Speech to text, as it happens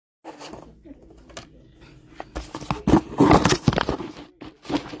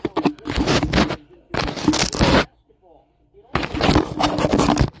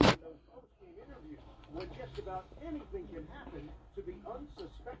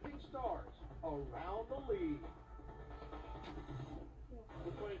around the league.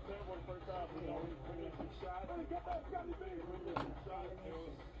 We played terrible the first half. We missed some shots. We missed some shots. We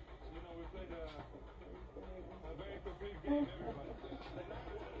played a very complete game, everybody.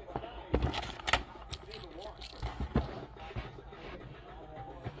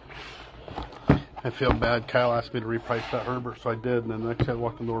 I feel bad. Kyle asked me to reprice that Herbert, so I did, and then the next day I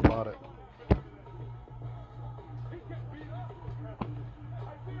walked in the door and bought it.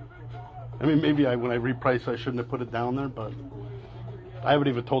 I mean, maybe when I repriced, I shouldn't have put it down there, but I haven't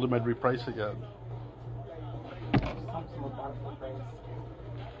even told him I'd reprice it yet.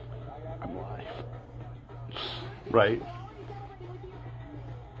 I'm lying. Right.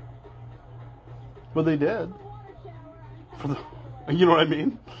 Well, they did. You know what I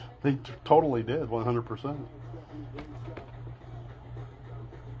mean? They totally did, 100%.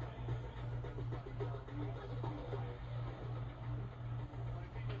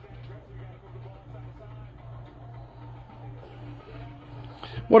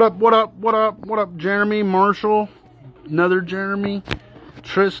 What up, what up, what up, what up, Jeremy, Marshall, another Jeremy,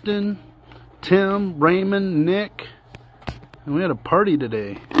 Tristan, Tim, Raymond, Nick, and we had a party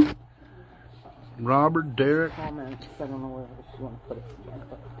today. Robert, Derek. I don't know where if you want to put it together.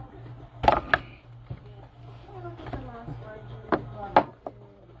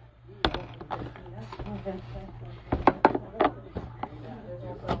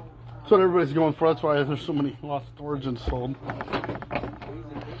 That's what everybody's going for. That's why there's so many Lost Origins sold.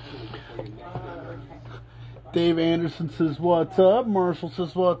 Dave Anderson says, what's up? Marshall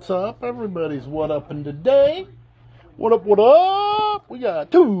says, what's up? Everybody's what up in today. What up, what up? We got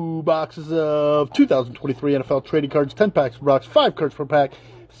 2 boxes of 2023 NFL trading cards, 10 packs per box, 5 cards per pack,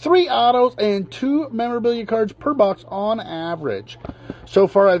 3 autos, and 2 memorabilia cards per box on average. So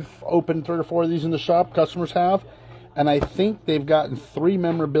far, I've opened 3 or 4 of these in the shop. Customers have. And I think they've gotten 3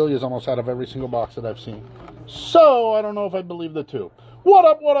 memorabilias almost out of every single box that I've seen. So, I don't know if I believe the 2. What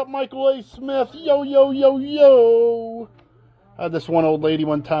up, Michael A. Smith? Yo, yo, yo, yo. I had this one old lady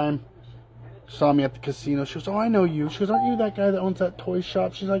one time. Saw me at the casino. She goes, oh, I know you. She goes, aren't you that guy that owns that toy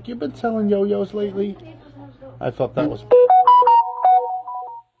shop? She's like, you've been selling yo-yos lately? I thought that was...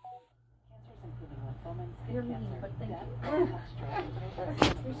 You're mean, but thank you.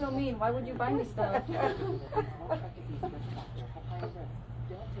 You're so mean. Why would you buy me stuff?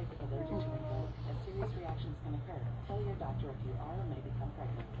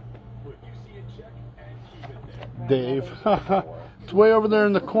 Dave. It's way over there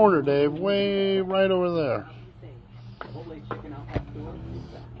in the corner, Dave. Way right over there.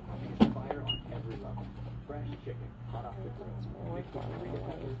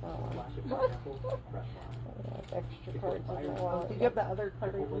 Extra cards in the wallet. Did you have the other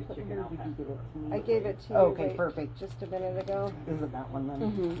card you put in there, or did you give it to me? I gave it to you. Okay, perfect. Just a minute ago. Is it that one then?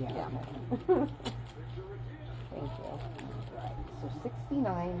 Mm-hmm. Yeah. Thank you. Right. So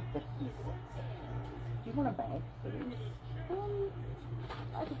 $69.56. Do you want a bag, please?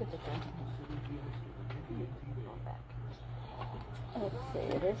 I think it's okay. Let's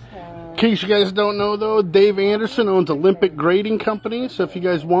see, this has... In case you guys don't know, though, Dave Anderson owns Olympic Grading Company. So if you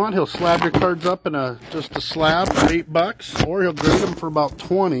guys want, he'll slab your cards up in just a slab for $8, or he'll grade them for about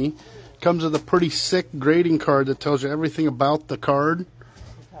 $20. Comes with a pretty sick grading card that tells you everything about the card.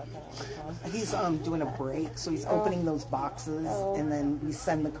 He's doing a break, so he's opening those boxes, and then we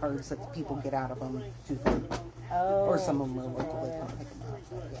send the cards that the people get out of them to them. Or some of them are local, they come pick them up.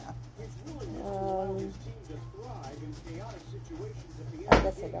 But yeah. I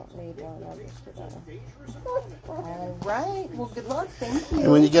guess I don't need one. I'll just do that. All right. Well, good luck. Thank you.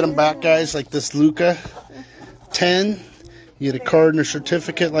 And when you get them back, guys, like this Luca 10, you get a card and a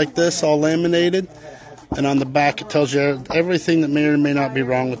certificate like this, all laminated. And on the back, it tells you everything that may or may not be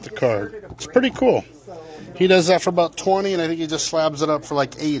wrong with the card. It's pretty cool. He does that for about $20, and I think he just slabs it up for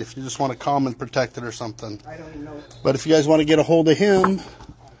like $8 if you just want to calm and protect it or something. But if you guys want to get a hold of him,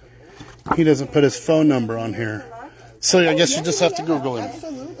 he doesn't put his phone number on here. So I guess you just have to Google him.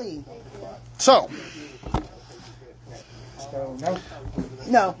 Absolutely. So.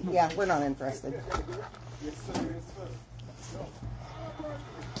 No, yeah, we're not interested.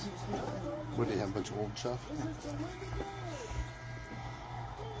 What do you have, a bunch of old stuff?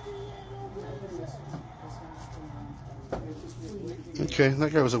 Okay,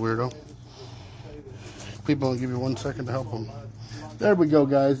 that guy was a weirdo. People will give you 1 second to help him. There we go,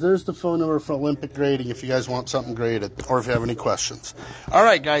 guys. There's the phone number for Olympic Grading if you guys want something graded or if you have any questions. All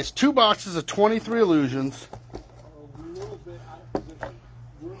right, guys, 2 boxes of 23 Illusions.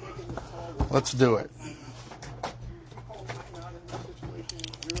 Let's do it.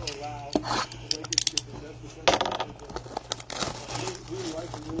 really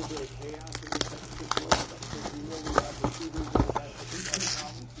like a little bit of chaos in this type of situation because we know we have receivers that have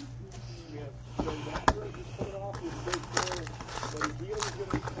problems. We have Joe Macker who's coming off with a great player, but if he is going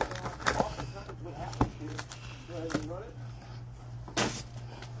to be coming off, oftentimes what happens here, go ahead and run it.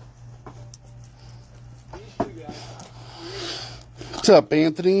 These two guys. What's up,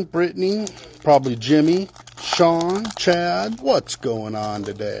 Anthony, Brittany, probably Jimmy, Sean, Chad? What's going on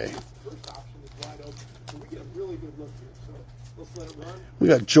today? First option is wide open, so we get a really good look here. So let's let it run. We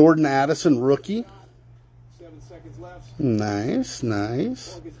got Jordan Addison, rookie. 7 seconds left. Nice,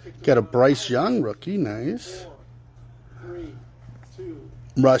 nice. Got a Bryce Young, rookie. Nice. 4, 3, 2.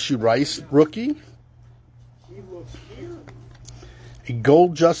 Rashi Rice, rookie. He looks here. A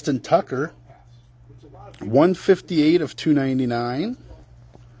gold Justin Tucker. Which a lot of people 158 of 299.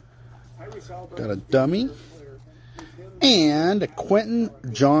 Tyrese Halliburton Got a dummy. player with him And a Quentin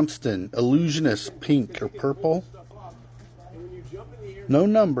Johnston, Illusionist, pink or purple. stuff up. And when you jump in the air, No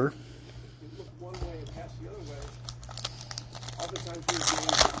number. you look one way and pass the other way. Oftentimes you're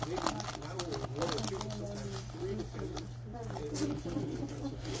getting maybe not only one or two, but sometimes three defenders.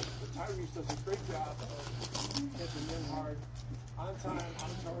 But Tyrese does a great job of catching them hard, on time,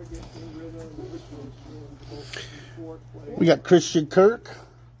 on target, in rhythm, which was both before play. We got Christian Kirk.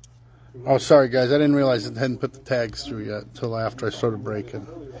 Oh, sorry, guys. I didn't realize it hadn't put the tags through yet until after I started breaking.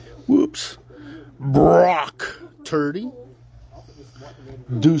 Whoops. Brock Turdy.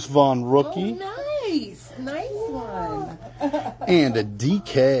 Deuce Vaughn, rookie. Nice. Nice one. And a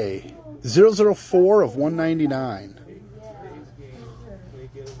DK. 004 of 199.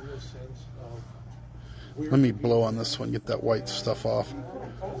 Let me blow on this one, get that white stuff off.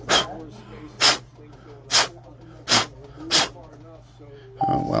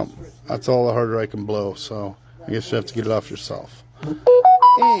 Oh, well, that's all the harder I can blow, so I guess you have to get it off yourself. And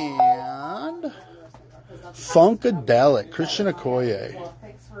Funkadelic, Christian Okoye.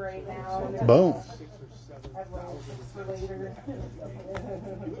 Boom.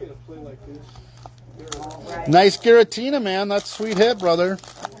 Nice Giratina, man. That's a sweet hit, brother.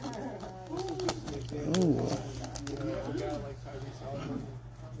 Ooh.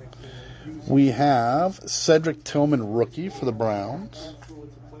 We have Cedric Tillman, rookie for the Browns.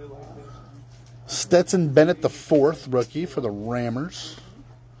 Stetson Bennett, the fourth rookie for the Rammers.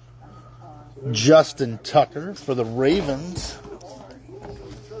 Justin Tucker for the Ravens.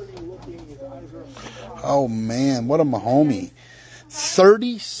 Oh, man, what a Mahomie.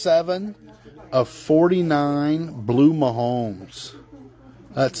 37 of 49 blue Mahomes.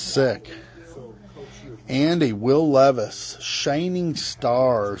 That's sick. And a Will Levis, Shining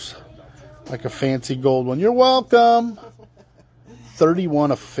Stars. Like a fancy gold one. You're welcome.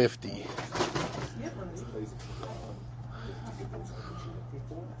 31 of 50.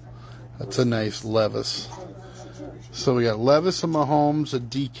 That's a nice Levis. So we got Levis and Mahomes, a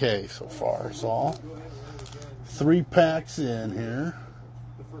DK so far. Is all. 3 packs in here.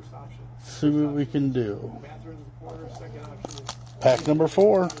 See what we can do. Pack number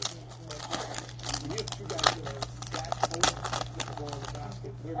 4.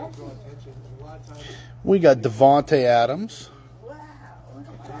 We got Devontae Adams,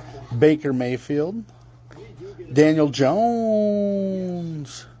 Baker Mayfield, Daniel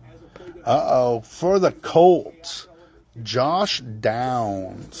Jones. Uh-oh, for the Colts, Josh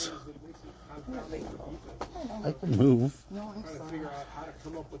Downs. I can move.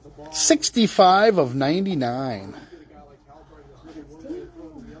 65 of 99.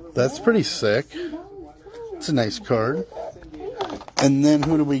 That's pretty sick. It's a nice card. And then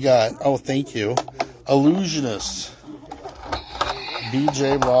who do we got? Oh, thank you. Illusionist.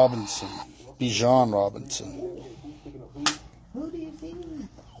 B.J. Robinson. Bijan Robinson.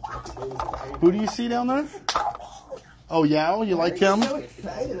 Who do you see down there? Oh, Yao? You like him? I'm so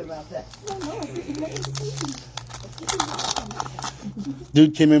excited about that.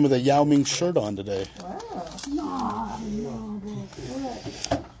 Dude came in with a Yao Ming shirt on today. Wow.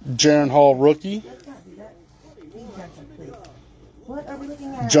 Jaron Hall, rookie. What are we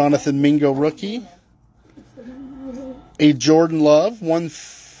looking at? Jonathan Mingo, rookie. A Jordan Love,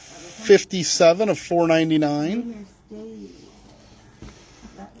 157 of 499.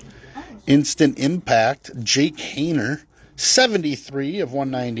 Instant Impact, Jake Hayner, 73 of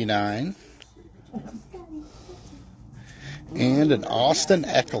 199. And an Austin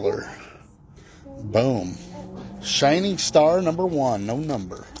Eckler. Boom. Shining Star number 1, no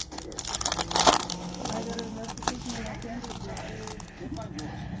number.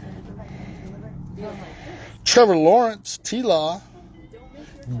 Trevor Lawrence, T-Law,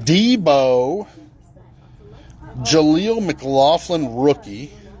 Debo, Jaleel McLaughlin,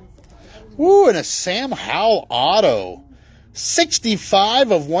 rookie. Woo, and a Sam Howell auto.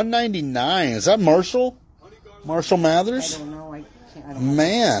 65 of 199. Is that Marshall? Marshall Mathers? I don't know. I don't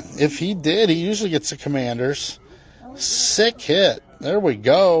Man, if he did, he usually gets the Commanders. Sick hit. There we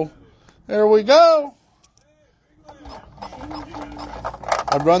go. There we go.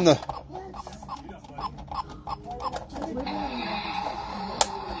 I'd run the...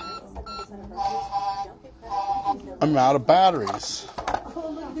 I'm out of batteries.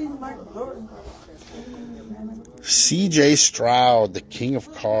 C.J. Stroud, the king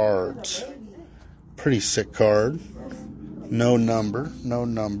of cards. Pretty sick card. No number. No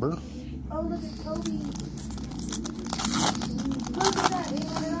number.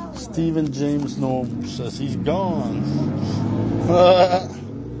 Stephen James Noel says he's gone.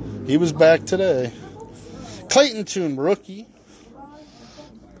 He was back today. Clayton Tune, rookie.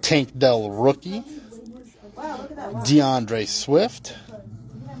 Tank Dell, rookie. DeAndre Swift.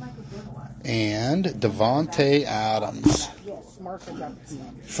 And Devontae Adams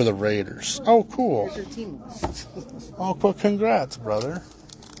for the Raiders. Oh, cool. Oh, cool. Congrats, brother.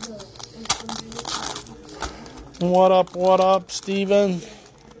 What up, Steven?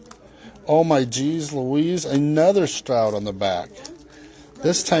 Oh, my geez, Louise. Another Stroud on the back.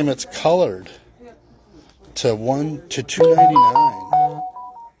 This time it's colored to $2.99.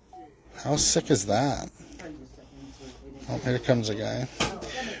 How sick is that? Oh, here comes a guy.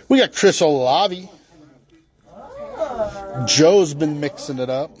 We got Chris Olave. Joe's been mixing it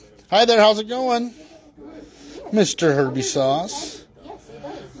up. Hi there, how's it going? Mr. Herbie Sauce.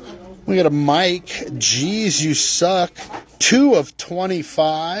 We got a Mike. Geez, you suck. 2 of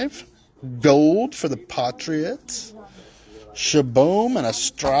 25. Gold for the Patriots. Shaboom and a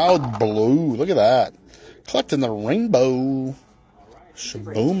Stroud blue. Look at that. Collecting the rainbow.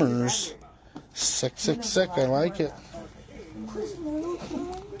 Shaboomers. Sick, sick, sick. I like it.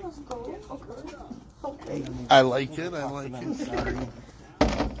 I like it. I like it.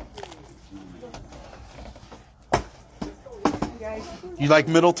 You like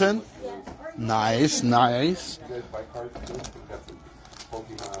Middleton? Nice, nice.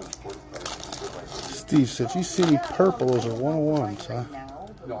 Steve said, if you see any purple, those are 101s, huh?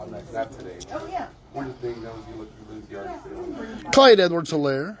 No, not today. Oh, yeah. One of the things that you lose the art. Clyde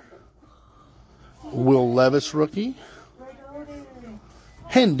Edwards-Helaire. Will Levis, rookie.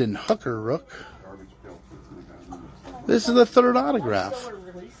 Hendon Hooker, rook. This is the third autograph.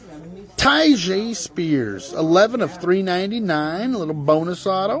 Tyjae Spears, 11 of 399. A little bonus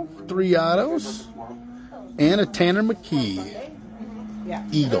auto. 3 autos. And a Tanner McKee.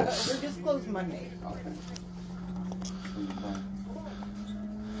 Eagles. They're just closed Monday.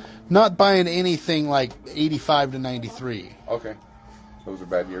 Not buying anything like 85 to 93. Okay. Those are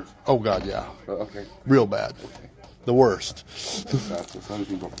bad years. Oh, God, yeah. Okay. Real bad. The worst. That's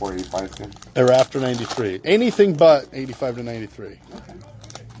anything before 85 then? Or after 93. Anything but 85 to 93.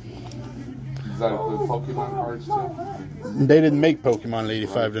 Does that include Pokemon cards too? They didn't make Pokemon in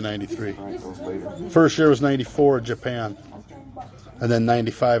 85 to 93. Right, those later. First year was 94 in Japan. And then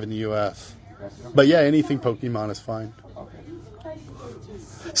 95 in the U.S. But yeah, anything Pokemon is fine.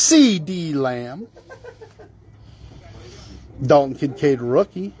 C.D. Lamb. Dalton Kincaid,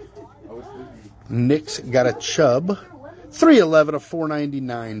 rookie. Nick's got a Chubb. 311 of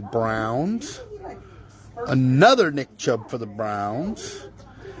 499 Browns. Another Nick Chubb for the Browns.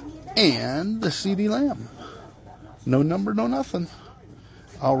 And the C.D. Lamb. No number, no nothing.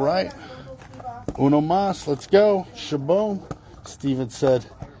 All right. Uno mas. Let's go. Shaboom. Steven said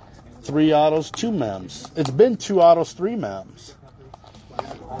 3 autos, 2 mems. It's been 2 autos, 3 mems.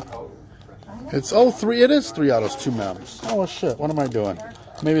 It's 3. It is 3 autos, 2 mems. Oh shit! What am I doing?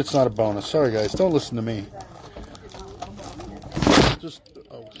 Maybe it's not a bonus. Sorry guys, don't listen to me. Just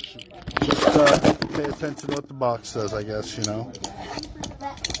pay attention to what the box says. I guess you know.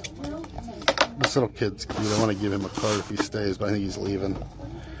 This little kid's cute. I want to give him a card if he stays, but I think he's leaving.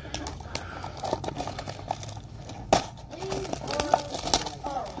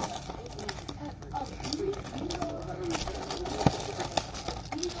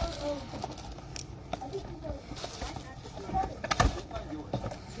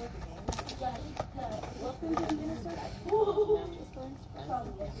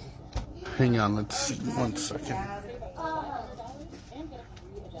 Hang on, let's 1 second.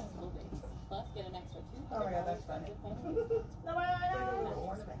 Oh, yeah, that's funny.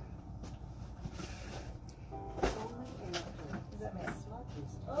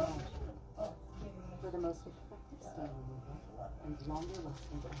 For the most effective style and longer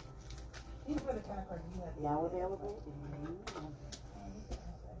lasting. These were the kind of cards you had. Now available in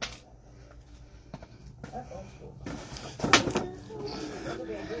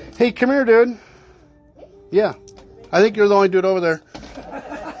Hey, come here, dude. Yeah. I think you're the only dude over there.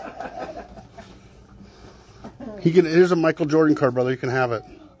 Here's a Michael Jordan card, brother. You can have it.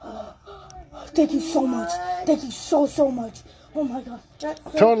 Thank you so much. Thank you so much. Oh my God.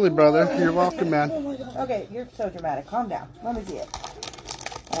 Totally, brother. You're welcome, man. Oh my God. Okay, you're so dramatic. Calm down. Let me see it.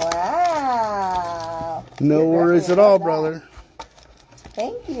 Wow. No worries at all, brother.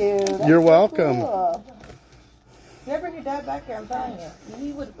 Thank you. That's You're so welcome. Cool. You ever bring your dad back here? I'm telling you.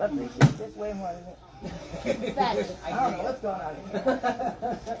 He would appreciate this way more than me. I don't know what's going on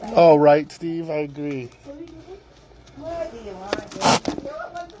here. Oh, right, Steve. I agree. What do you want?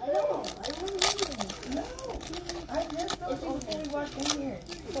 No. I just don't think before we walked in here.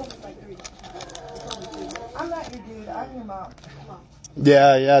 I'm not your dude. I'm your mom.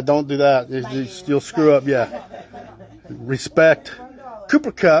 Yeah, don't do that. You'll screw up, yeah. Respect.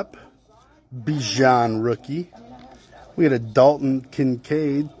 Cooper Cup. Bijan rookie. We had a Dalton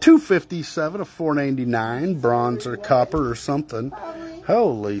Kincaid. 257 of 499. Bronze or copper or something.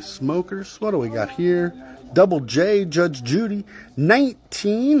 Holy smokers. What do we got here? Double J, Judge Judy.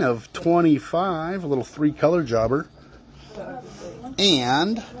 19 of 25. A little 3-color jobber.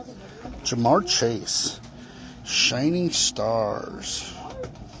 And Jamar Chase. Shining Stars.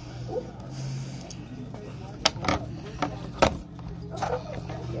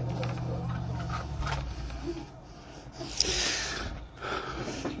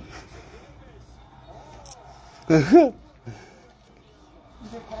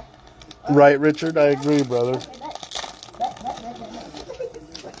 Right, Richard? I agree, brother.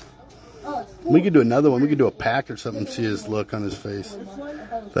 We could do another one. We could do a pack or something, see his look on his face.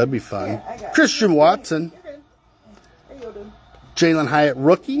 That'd be fun. Christian Watson. Jalen Hyatt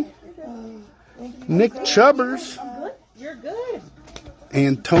rookie. Nick Chubbers. You're good.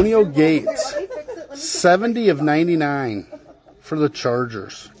 Antonio Gates. 70 of 99 for the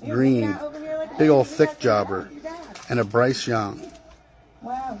Chargers. Green. Big old thick jobber. And a Bryce Young.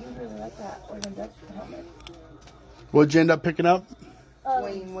 Wow, you really like that. Helmet. What'd you end up picking up?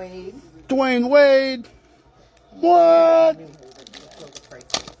 Dwayne Wade. Dwayne Wade. What?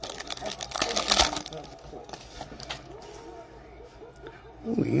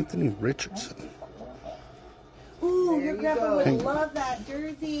 Ooh, Anthony Richardson. Ooh, your grandpa would love that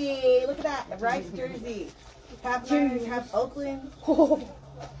jersey. Look at that, a Rice jersey. Half Mariners, half Oakland.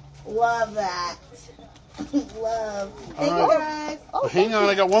 Love that. Love. Thank you guys. Oh, hang on,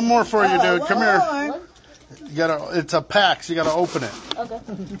 I got one more for you, dude. Come here. More. You gotta. It's a pack, so you gotta open it. Okay.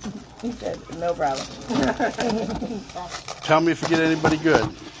 He said, no problem. Tell me if you get anybody good.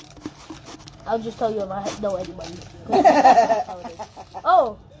 I'll just tell you if I know anybody.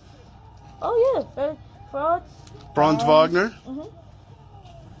 Oh yeah. Franz Wagner.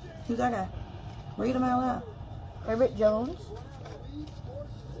 You gotta read them out loud. Herbert Jones.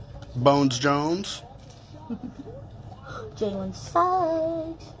 Bones Jones. Jalen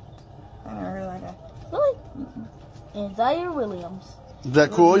Sykes. I never heard of that guy. Really? And Zaire Williams. Is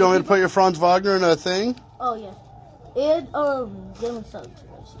that cool? You want me to put your Franz Wagner in a thing? Oh yeah. And Jalen Suggs.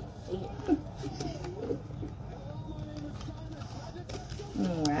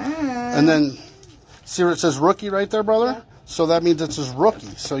 Wow. And then, see where it says rookie right there, brother? Yeah. So that means it's his rookie.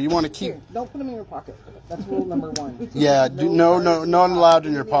 So you want to keep. Here, don't put them in your pocket. That's rule number 1. Yeah, not allowed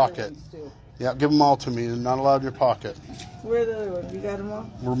in your pocket. Yeah, give them all to me. They're not allowed in your pocket. Where are the other ones? You got them all?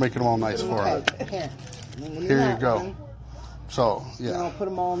 We're making them all nice for him. Here you go. So, yeah. I'll put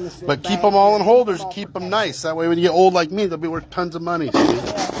them all in this. But keep them all in holders. Keep them nice. That way when you get old like me, they'll be worth tons of money.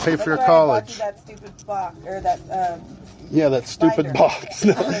 Pay for your college. That stupid box, or that. Yeah, that stupid box.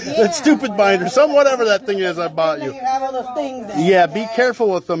 That stupid binder. Whatever that thing is I bought you. You have all those things in. Yeah, be careful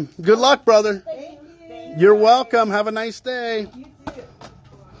with them. Good luck, brother. You're welcome. Have a nice day.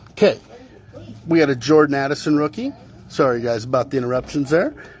 Okay. We got a Jordan Addison rookie. Sorry, guys, about the interruptions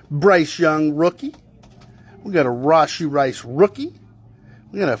there. Bryce Young rookie. We got a Rashee Rice rookie.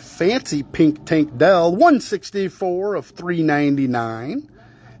 We got a fancy pink Tank Dell, 164 of 399.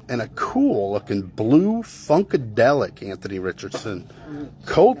 And a cool-looking blue Funkadelic Anthony Richardson.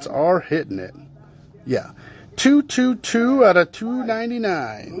 Colts are hitting it. Yeah. 222 out of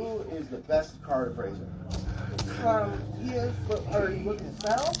 299. Who is the best card appraiser? He is, but are you looking to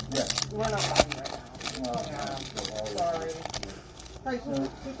sell? Yes. We're not buying right now. Sorry. Hey,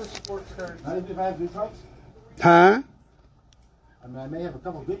 super sports cards. I think I have good cards. Huh? I mean, I may have a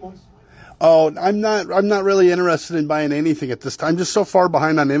couple good ones. Oh, I'm not really interested in buying anything at this time. I'm just so far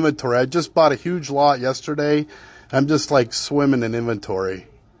behind on inventory. I just bought a huge lot yesterday. I'm just like swimming in inventory.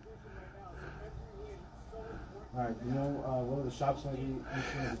 All right, you know what are the shops maybe?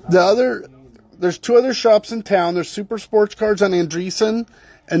 There's 2 other shops in town. There's Super Sports Cards on Andreessen,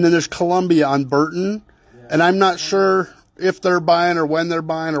 and then there's Columbia on Burton. And I'm not sure if they're buying or when they're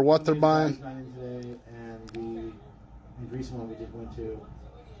buying or what they're buying. Today, and the recent one we did went to, and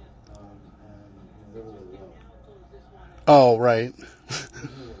they were really low. Oh, right.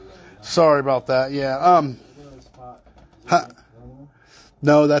 Sorry about that. Yeah.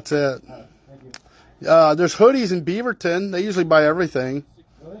 No, that's it. There's hoodies in Beaverton. They usually buy everything.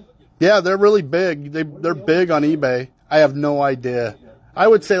 Really? Yeah, they're really big. They're big on eBay. I have no idea. I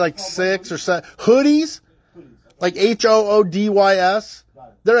would say like 6 or 7 hoodies, like HOODYS.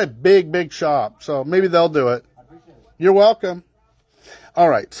 They're a big shop, so maybe they'll do it. You're welcome. All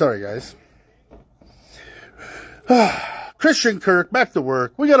right, sorry guys. Christian Kirk, back to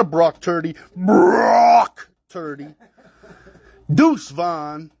work. We got a Brock Turdy. Deuce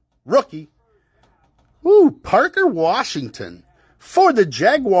Vaughn, rookie. Ooh, Parker Washington for the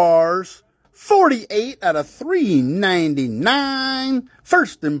Jaguars. 48 out of 399.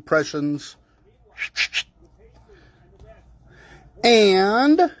 First impressions.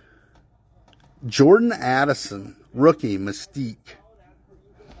 And Jordan Addison, rookie, Mystique.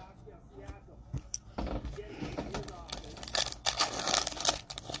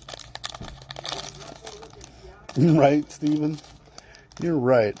 Right, Steven? You're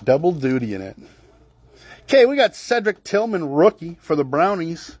right. Double duty in it. Okay, we got Cedric Tillman, rookie for the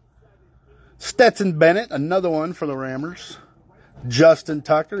Brownies. Stetson Bennett, another one for the Rammers. Justin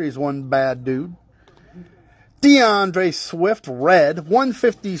Tucker, he's one bad dude. DeAndre Swift, red,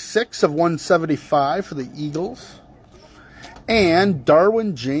 156 of 175 for the Eagles. And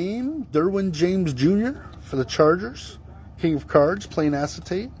Derwin James Jr. for the Chargers. King of Cards, plain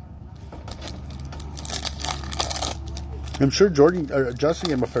acetate. I'm sure Justin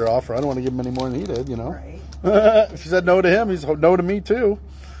gave him a fair offer. I don't want to give him any more than he did, you know. Right. If he said no to him, he's no to me too.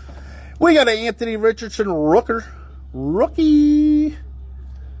 We got an Anthony Richardson rookie.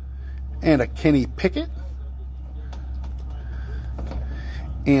 And a Kenny Pickett.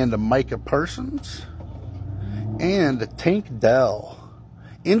 And a Micah Parsons. And a Tank Dell.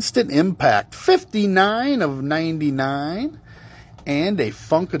 Instant Impact, 59 of 99. And a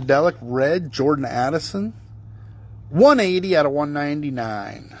Funkadelic red Jordan Addison. 180 out of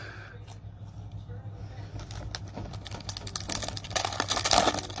 199.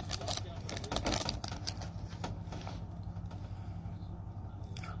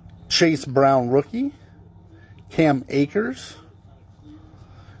 Chase Brown rookie. Cam Akers.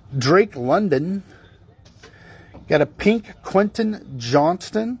 Drake London. Got a pink Quentin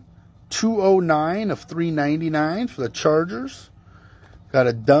Johnston. 209 of 399 for the Chargers. Got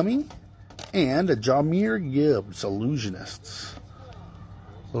a dummy. And a Jahmyr Gibbs, Illusionists.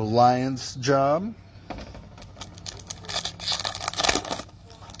 Little Lions job.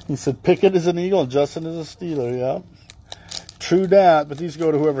 He said Pickett is an Eagle and Justin is a Steeler, yeah. True that, but these go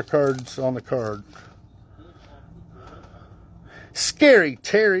to whoever card's on the card. Scary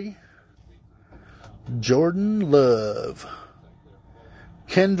Terry. Jordan Love.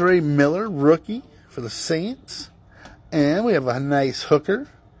 Kendre Miller, rookie for the Saints. And we have a nice hooker.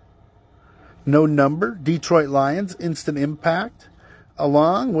 No number, Detroit Lions, Instant Impact,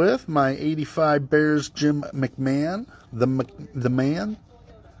 along with my 85 Bears Jim McMahon, the man.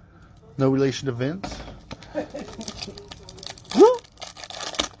 No relation to Vince.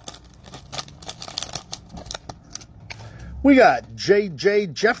 We got J.J.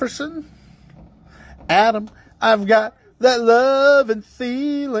 Jefferson. Adam, I've got that love and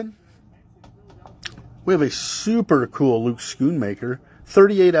feeling. We have a super cool Luke Schoonmaker.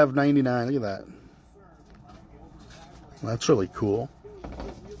 38 out of 99. Look at that. That's really cool.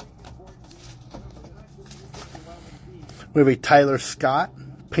 We have a Tyler Scott,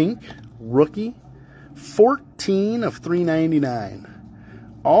 pink, rookie. 14 of 399.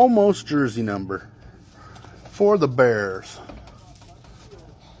 Almost jersey number for the Bears.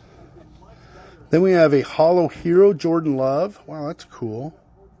 Then we have a Hollow Hero Jordan Love. Wow, that's cool.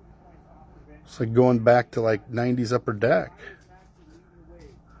 It's like going back to like 90s Upper Deck.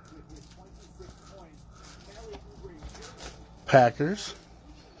 Packers.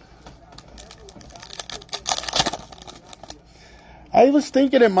 I was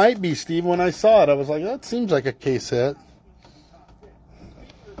thinking it might be, Steve, when I saw it. I was like, that seems like a case hit.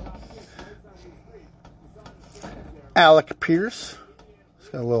 Alec Pierce. It's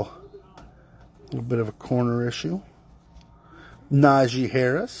got a little bit of a corner issue. Najee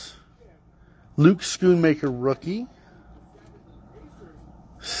Harris. Luke Schoonmaker, rookie.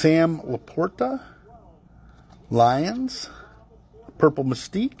 Sam Laporta. Lions. Purple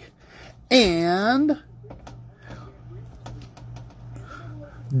Mystique. And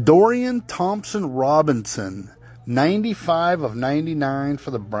Dorian Thompson-Robinson. 95 of 99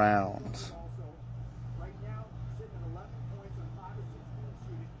 for the Browns.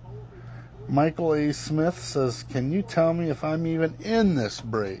 Michael A. Smith says, can you tell me if I'm even in this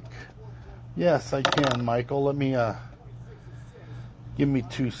break? Yes, I can, Michael. Let me, give me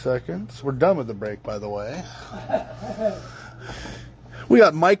 2 seconds. We're done with the break, by the way. We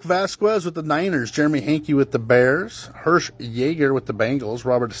got Mike Vasquez with the Niners, Jeremy Hankey with the Bears, Hirsch Yeager with the Bengals,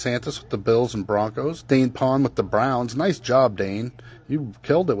 Robert DeSantis with the Bills and Broncos, Dane Pond with the Browns. Nice job, Dane. You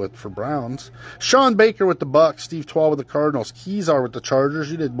killed it for Browns. Sean Baker with the Bucks, Steve Twall with the Cardinals, Keysar with the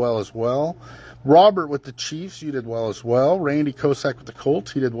Chargers. You did well as well. Robert with the Chiefs. You did well as well. Randy Kosak with the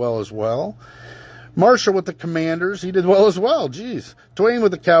Colts. He did well as well. Marshall with the Commanders. He did well as well. Jeez. Dwayne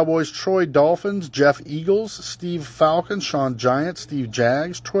with the Cowboys. Troy Dolphins. Jeff Eagles. Steve Falcons. Sean Giants. Steve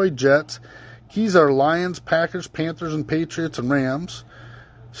Jags. Troy Jets. Keysar Lions, Packers, Panthers, and Patriots and Rams.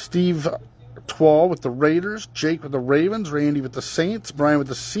 Steve Twall with the Raiders. Jake with the Ravens. Randy with the Saints. Brian with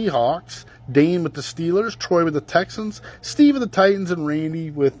the Seahawks. Dane with the Steelers. Troy with the Texans. Steve with the Titans. And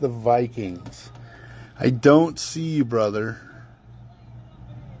Randy with the Vikings. I don't see you, brother.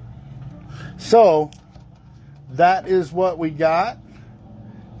 So, that is what we got.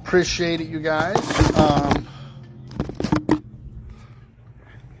 Appreciate it, you guys.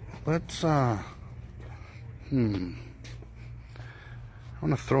 Let's, I want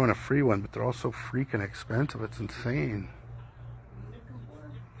to throw in a free one, but they're all so freaking expensive. It's insane.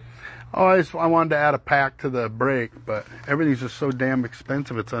 Oh, I wanted to add a pack to the break, but everything's just so damn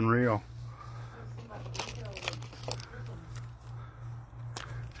expensive, it's unreal.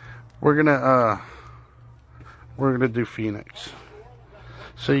 We're gonna do Phoenix.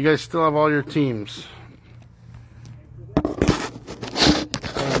 So you guys still have all your teams.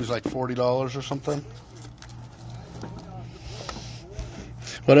 It was like $40 or something.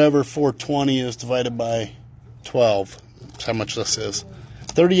 Whatever 420 is divided by 12. That's how much this is.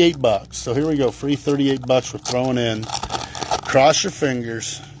 38 bucks. So here we go. Free 38 bucks we're throwing in. Cross your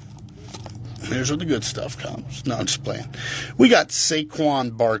fingers. Here's where the good stuff comes. No, I'm just playing. We got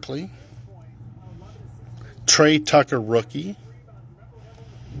Saquon Barkley. Trey Tucker, rookie.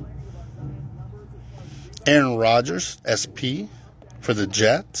 Aaron Rodgers, SP, for the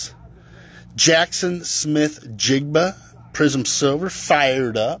Jets. Jackson Smith-Jigba, Prism Silver,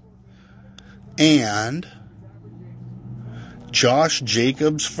 fired up. And Josh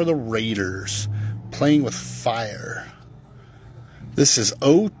Jacobs for the Raiders, playing with fire. This is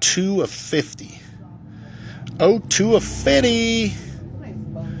 02 of 50. 02 of 50.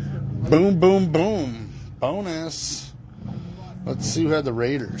 Boom, boom, boom. Bonus. Let's see who had the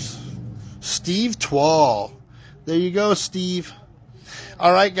Raiders. Steve Twall. There you go, Steve.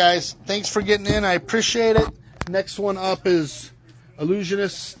 All right, guys. Thanks for getting in. I appreciate it. Next one up is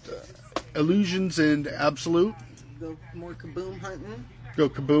Illusions and Absolute. Go more kaboom hunting. Go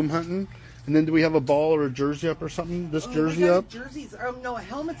kaboom hunting. And then do we have a ball or a jersey up or something? This jersey up? Jerseys. Oh, no, a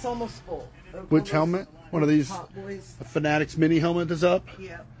helmet's almost full. Which helmet? One of these? Hot Boys. A Fanatics mini helmet is up?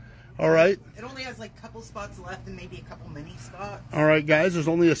 Yeah. All right. It only has like a couple spots left and maybe a couple mini spots. All right, guys. There's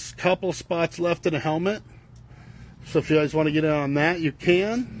only a couple spots left in a helmet. So if you guys want to get in on that, you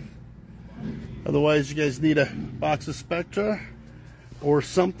can. Otherwise, you guys need a box of Spectra or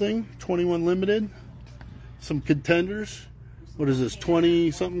something. 21 limited. Some contenders. What is this?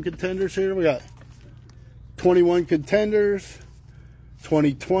 20-something contenders here. We got 21 contenders,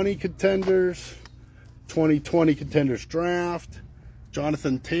 2020 contenders, 2020 contenders draft,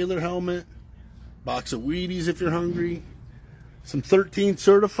 Jonathan Taylor helmet, box of Wheaties if you're hungry, some 13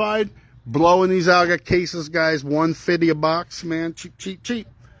 certified. Blowing these out. I got cases, guys. $150 a box, man. Cheap, cheap, cheap.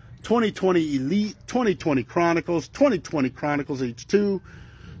 2020 Elite, 2020 Chronicles, 2020 Chronicles H2,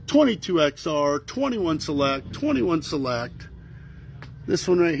 22 XR, 21 Select, 21 Select. This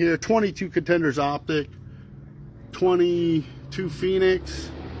one right here, 22 Contenders Optic, 22 Phoenix,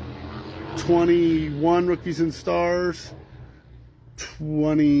 21 Rookies and Stars,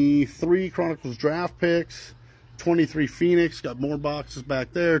 23 Chronicles Draft Picks, 23 Phoenix, got more boxes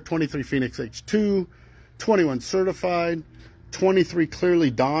back there, 23 Phoenix H2, 21 Certified, 23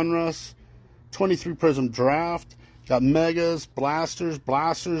 Clearly Donruss, 23 Prism Draft, got Megas, Blasters,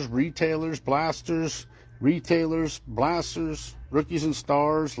 Retailers, Blasters, Rookies and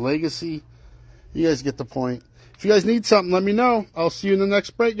Stars, Legacy. You guys get the point. If you guys need something, let me know. I'll see you in the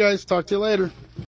next break, guys. Talk to you later.